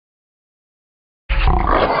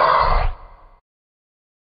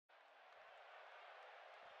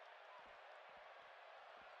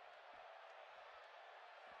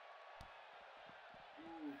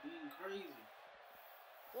crazy.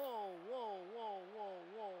 Whoa, whoa, whoa, whoa,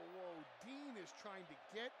 whoa, whoa. Dean is trying to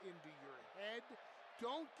get into your head.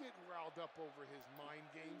 Don't get riled up over his mind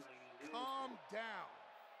games. Calm down.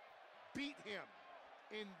 Beat him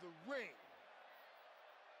in the ring.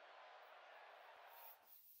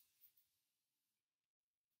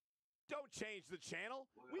 Don't change the channel.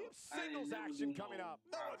 We have singles action coming up.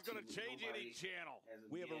 No one's going to change any channel.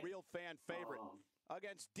 We have a real fan favorite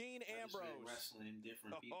against Dean Ambrose. Wrestling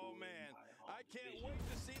different people. Oh, man. I can't wait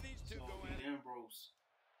to see these two go at it. Ambrose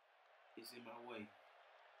is in my way.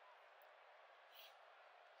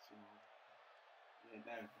 So, yeah,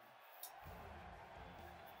 Battleground.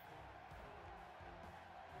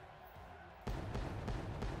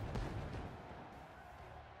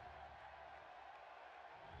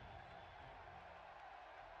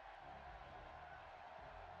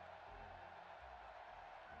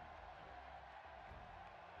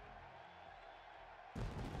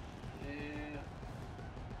 Yeah.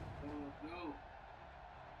 Go.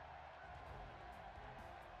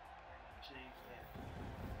 Change that.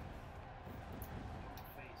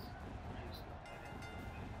 Face.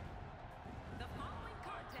 The following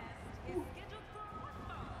contest is scheduled for one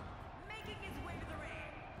fall, making his way to the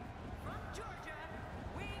ring. From Georgia,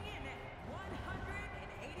 weighing in at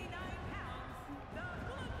 189 pounds, the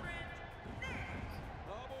Blueprint, Nick.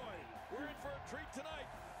 Oh, boy. We're in for a treat tonight.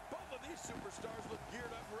 Both of these superstars look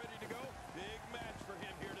geared up and ready to go. Big match for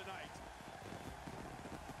him here tonight.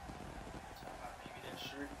 Talk about maybe that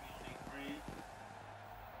shirt be on their brand.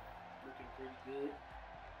 Looking pretty good.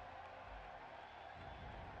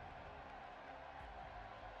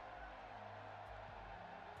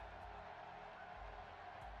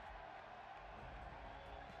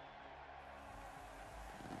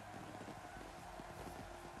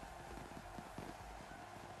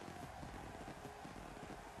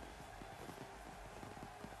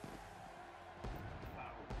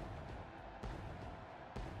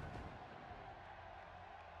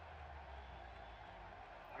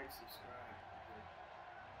 Like, subscribe.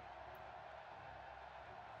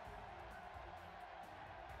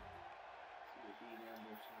 See what Dean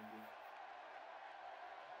Ambrose gonna do.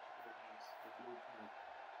 The Blueprint.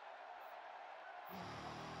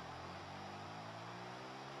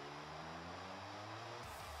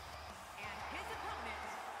 And his opponent,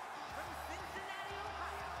 from Cincinnati,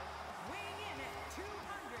 Ohio, weighing in at 225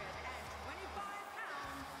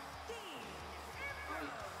 pounds, Dean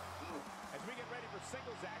Ambrose. As we get ready for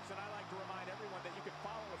singles action, I like to remind everyone that you can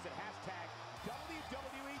follow us at hashtag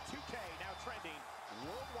WWE 2k, now trending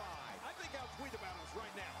worldwide. I think I'll tweet about us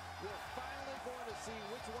right now. We're finally going to see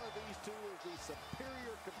which one of these two is the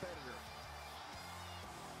superior competitor.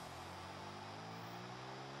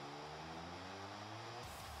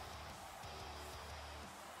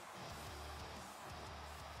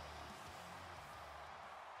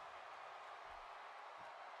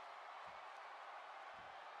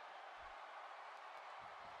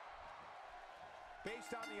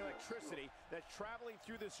 Based on the electricity that's traveling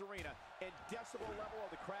through this arena and decibel level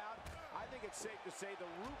of the crowd, I think it's safe to say the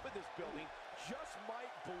roof of this building just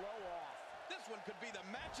might blow off. This one could be the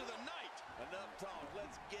match of the night. Enough talk,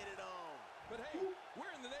 let's get it on. But hey,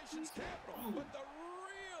 we're in the nation's capital. But the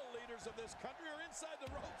real leaders of this country are inside the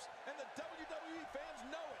ropes, and the WWE fans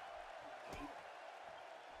know it.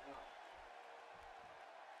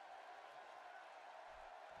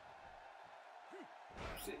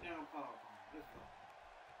 Sit down, power. Let's go.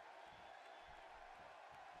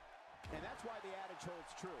 And that's why the adage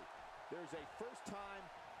holds true. There's a first time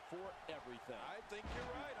for everything. I think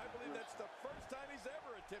you're right. I believe that's the first time he's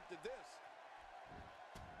ever attempted this.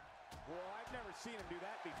 Well, I've never seen him do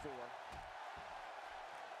that before.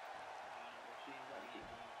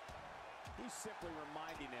 He's simply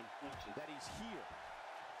reminding him that he's here.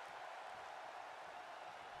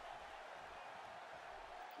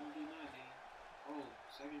 Oh,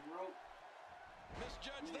 second rope.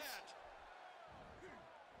 Misjudged that.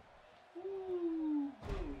 Ooh,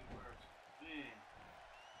 good work. Man.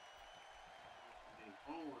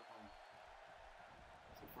 Homework on.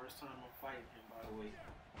 It's the first time I'm fighting him, by the way.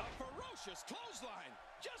 A ferocious clothesline.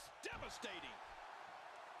 Just devastating.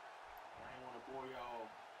 I didn't want to bore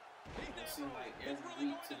y'all. It seems like every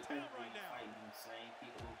really week to the town pay right now. fighting the same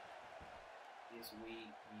people. This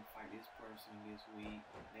week, you fight this person this week.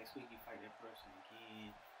 Next week, you fight that person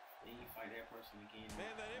again. Then you fight that person again.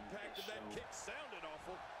 Man, that impact of that kick sounded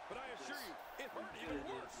awful, but I assure you, it hurt even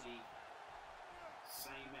worse.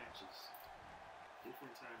 Same matches.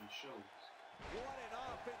 Different time in shows. What an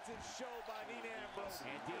offensive show by Dean Ambrose.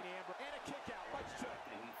 And Dean Ambrose. And a kick out. Much took.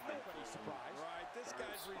 Nobody's surprised. Right, this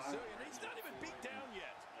guy's resilient. He's not even beat down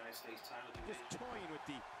yet. United States title Just toying with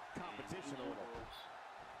the competition a little.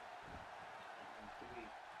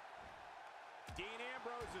 Dean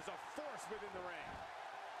Ambrose is a force within the ring.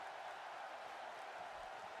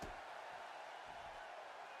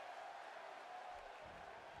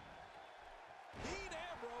 Dean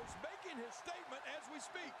Ambrose making his statement as we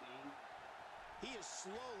speak. He is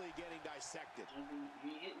slowly getting dissected. You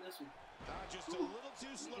ain't hitting this one. Just a little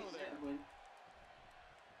too slow there.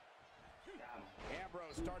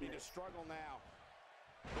 Ambrose starting to struggle now.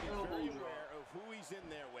 He's very aware of who he's in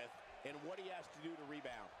there with and what he has to do to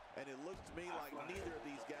rebound. And it looks to me like neither of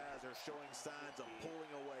these guys are showing signs of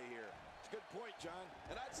pulling away here. It's a good point, John.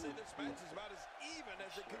 And I'd say this match is about as even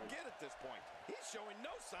as it could get at this point. He's showing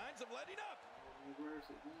no signs of letting up. Reverse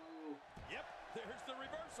it. No. Yep, there's the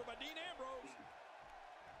reversal by Dean Ambrose.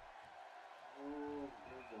 Oh,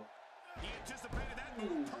 there we go. He anticipated that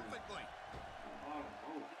move perfectly.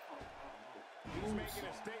 He's making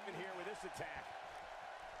a statement here with this attack.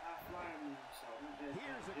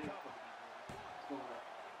 Here's a cover.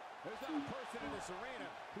 There's not a person in this arena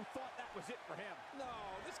who thought that was it for him. No,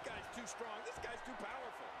 this guy's too strong. This guy's too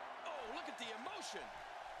powerful. Oh, look at the emotion.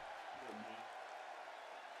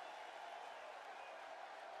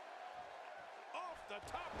 Off the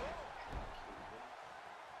top rope.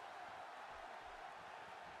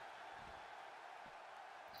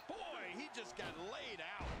 Boy, he just got laid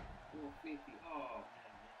out. 450. Oh,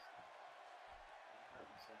 man. Hurt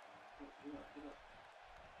myself. Get up, get up.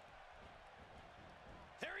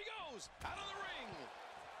 There he goes, out of the ring.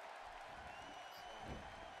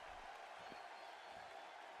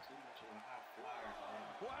 Too much of a high flyer,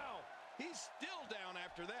 man. Wow, he's still down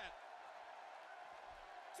after that.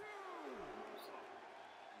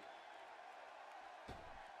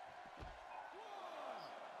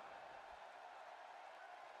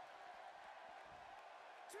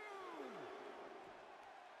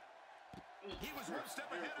 He was one step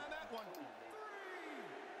ahead on that one.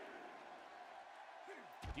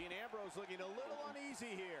 Dean Ambrose looking a little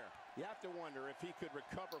uneasy here. You have to wonder if he could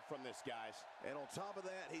recover from this, guys. And on top of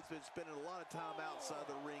that, he's been spending a lot of time outside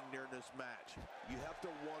the ring during this match. You have to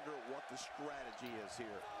wonder what the strategy is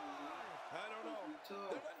here. I don't know.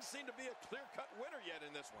 There doesn't seem to be a clear-cut winner yet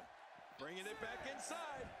in this one. Bringing it back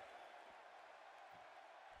inside.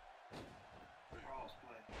 Cross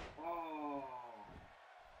play. Oh.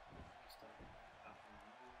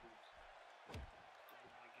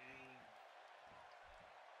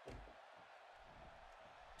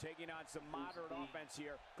 Taking on some moderate offense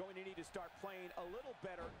here. Going to need to start playing a little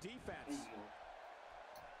better defense.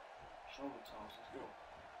 Shoulder toss. Let's go.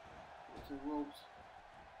 Go to the ropes.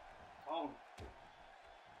 Call him.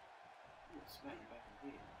 Smack you back in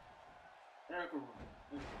the head. Hurricane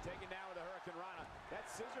Rana. Taken down with a Hurricane Rana. That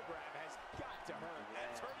scissor grab has got to hurt.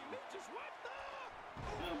 That's hurting me. Just what?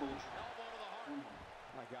 Elbow to the heart.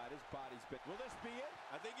 My God, his body's been. Will this be it?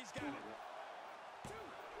 I think he's got it.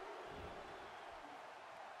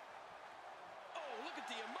 Look at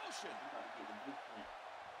the emotion.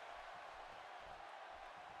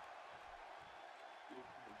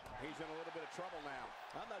 He's in a little bit of trouble now.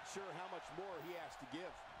 I'm not sure how much more he has to give.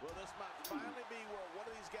 Well, this might finally be where one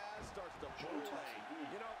of these guys starts to pull away.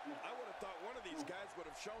 You know, I would have thought one of these guys would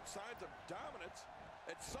have shown signs of dominance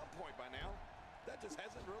at some point by now. That just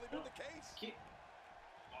hasn't really been the case.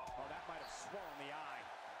 Oh, that might have swollen the eye.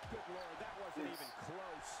 Good Lord, that wasn't even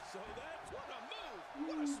close. So that's what a move.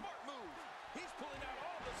 What a smart move. He's pulling out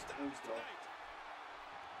all the stops tonight.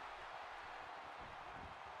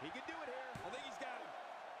 He can do it here. I think he's got him.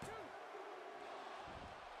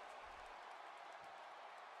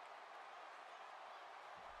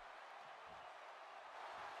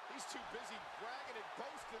 He's too busy bragging and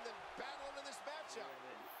boasting than battling in this matchup.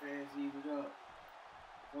 Fast even up.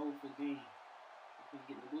 Go for Dean. You can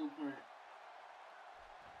get the blueprint.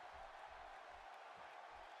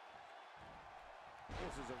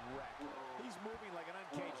 This is a wreck. He's moving like an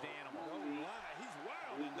uncaged animal. Oh my, he's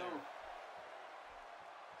wild in there.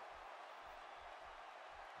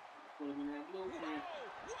 Put him in that blueprint.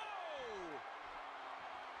 Whoa!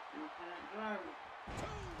 Blueprint driver.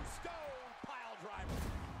 Tombstone pile driver.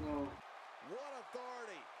 Go. What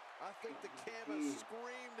authority. I think the canvas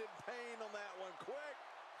screamed in pain on that one. Quick,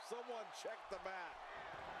 someone check the mat.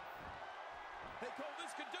 Hey, Cole, this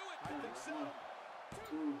could do it. I think so.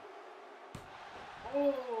 2.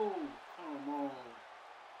 Oh, come on.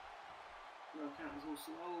 Your count is so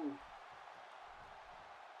slow.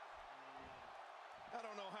 I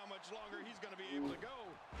don't know how much longer he's going to be able to go.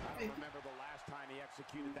 I don't remember the last time he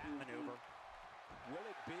executed that maneuver. Will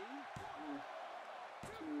it be?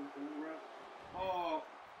 2. Oh.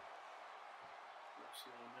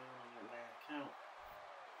 Slow down on that last count.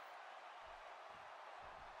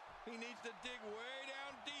 He needs to dig way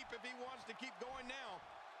down deep if he wants to keep going now.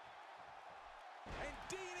 And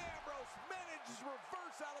Dean Ambrose manages to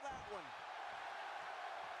reverse out of that one.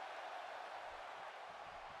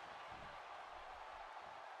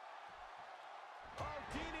 Oh,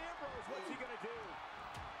 Dean Ambrose, what's he going to do?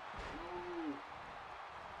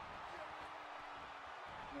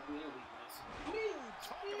 Ooh,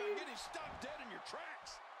 talk about getting stopped dead in your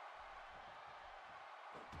tracks.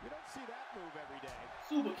 You don't see that move every day.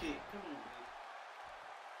 Super kick. Come on, baby.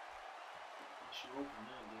 She open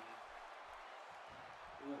now, baby.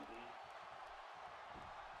 What up, baby?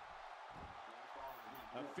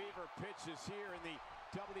 A fever pitch is here in the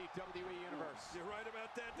WWE Universe. You're right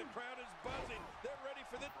about that. The crowd is buzzing. They're ready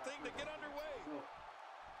for this thing to get underway.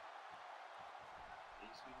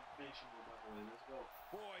 Let's go.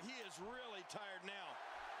 Boy, he is really tired now.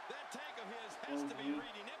 That tank of his has to be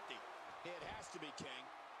reading empty. It has to be, King.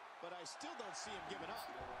 But I still don't see him giving up.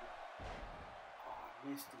 Oh, I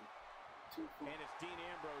missed it. And it's Dean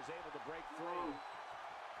Ambrose able to break through.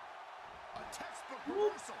 A textbook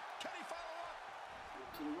reversal. Can he follow up?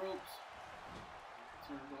 To the ropes.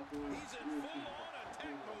 Turns off the He's in full-on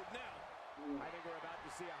attack mode now. I think we're about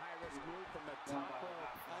to see a high-risk move from the top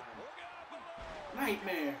rope. Look out below.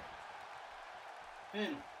 Nightmare.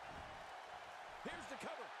 Pin. Here's the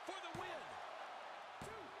cover for the win.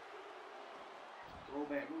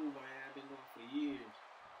 Throwback move, man. I've been doing for years.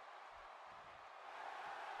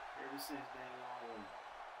 Ever since that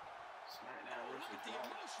SmackDown versus the Raw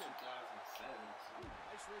emotion. 2007.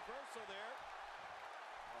 Nice reversal there.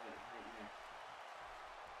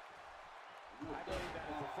 I believe that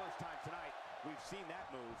is the first time tonight we've seen that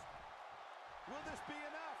move. Will this be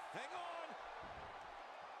enough? Hang on.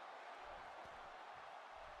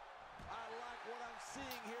 I like what I'm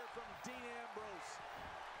seeing here from Dean Ambrose.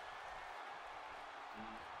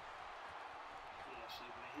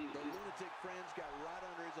 The lunatic fringe got right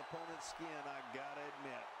under his opponent's skin, I gotta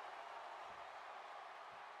admit.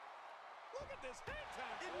 Look at this hang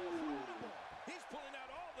time. Incredible. He's pulling out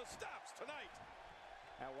all the stops tonight.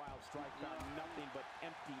 That wild strike found nothing but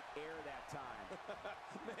empty air that time.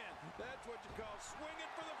 Man, that's what you call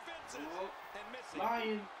swinging for the fences and missing.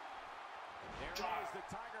 Lion. There it is, the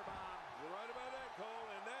Tiger Bomb. You're right about that, Cole,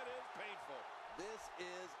 and that is painful. This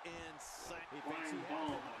is insane. He thinks he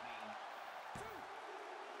has it.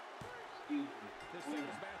 This singles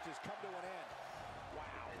match has come to an end.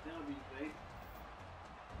 Wow. W, babe.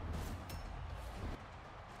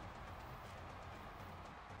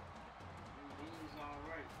 He's all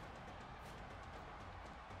right.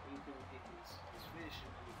 He's gonna get his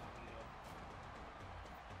finishing move on me up.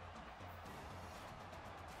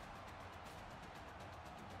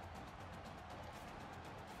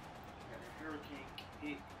 Got a hurricane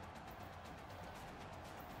kick.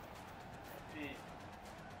 Pin.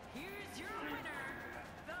 Here's your winner,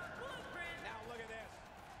 the Blueprint. Now look at this.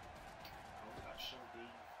 Oh, got show D.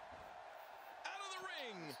 Out of the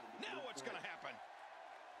ring. Now what's going to happen?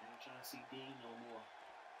 I ain't trying to see Dean no more.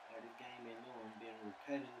 Like this game ain't no one been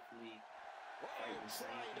repetitively fighting the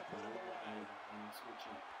same people over and over and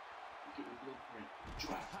switch up. You get the blueprint.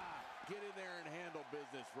 Drop. Get in there and handle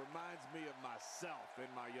business. Reminds me of myself in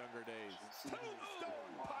my younger days. Tombstone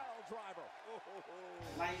pile driver.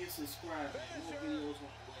 Like and subscribe. More videos on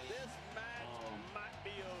the way. This match might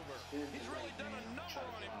be over. He's really done a number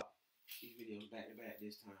on him. These videos back to back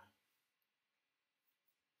this time.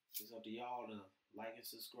 It's up to y'all to like and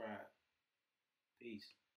subscribe. Peace.